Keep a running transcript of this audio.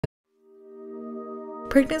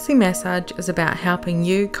Pregnancy massage is about helping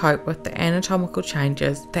you cope with the anatomical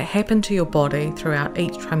changes that happen to your body throughout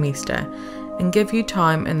each trimester and give you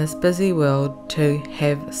time in this busy world to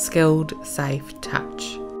have skilled, safe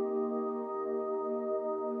touch.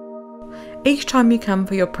 Each time you come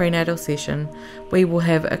for your prenatal session, we will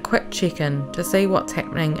have a quick check-in to see what's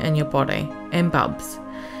happening in your body and bubs,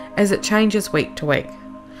 as it changes week to week.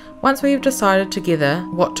 Once we have decided together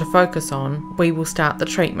what to focus on, we will start the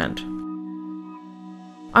treatment.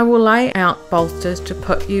 I will lay out bolsters to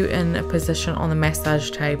put you in a position on the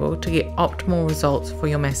massage table to get optimal results for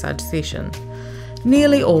your massage session.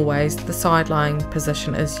 Nearly always the side-lying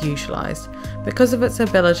position is utilised because of its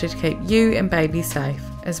ability to keep you and baby safe,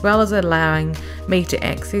 as well as allowing me to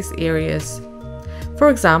access areas. For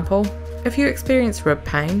example, if you experience rib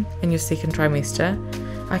pain in your second trimester,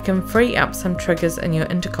 I can free up some triggers in your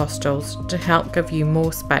intercostals to help give you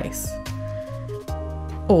more space.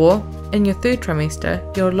 Or, in your third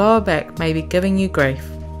trimester, your lower back may be giving you grief.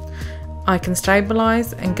 I can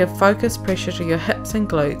stabilise and give focused pressure to your hips and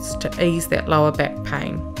glutes to ease that lower back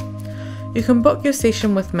pain. You can book your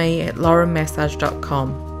session with me at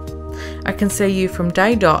laurynmassage.com. I can see you from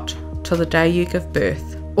day dot till the day you give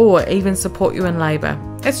birth, or even support you in labour.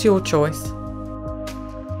 It's your choice.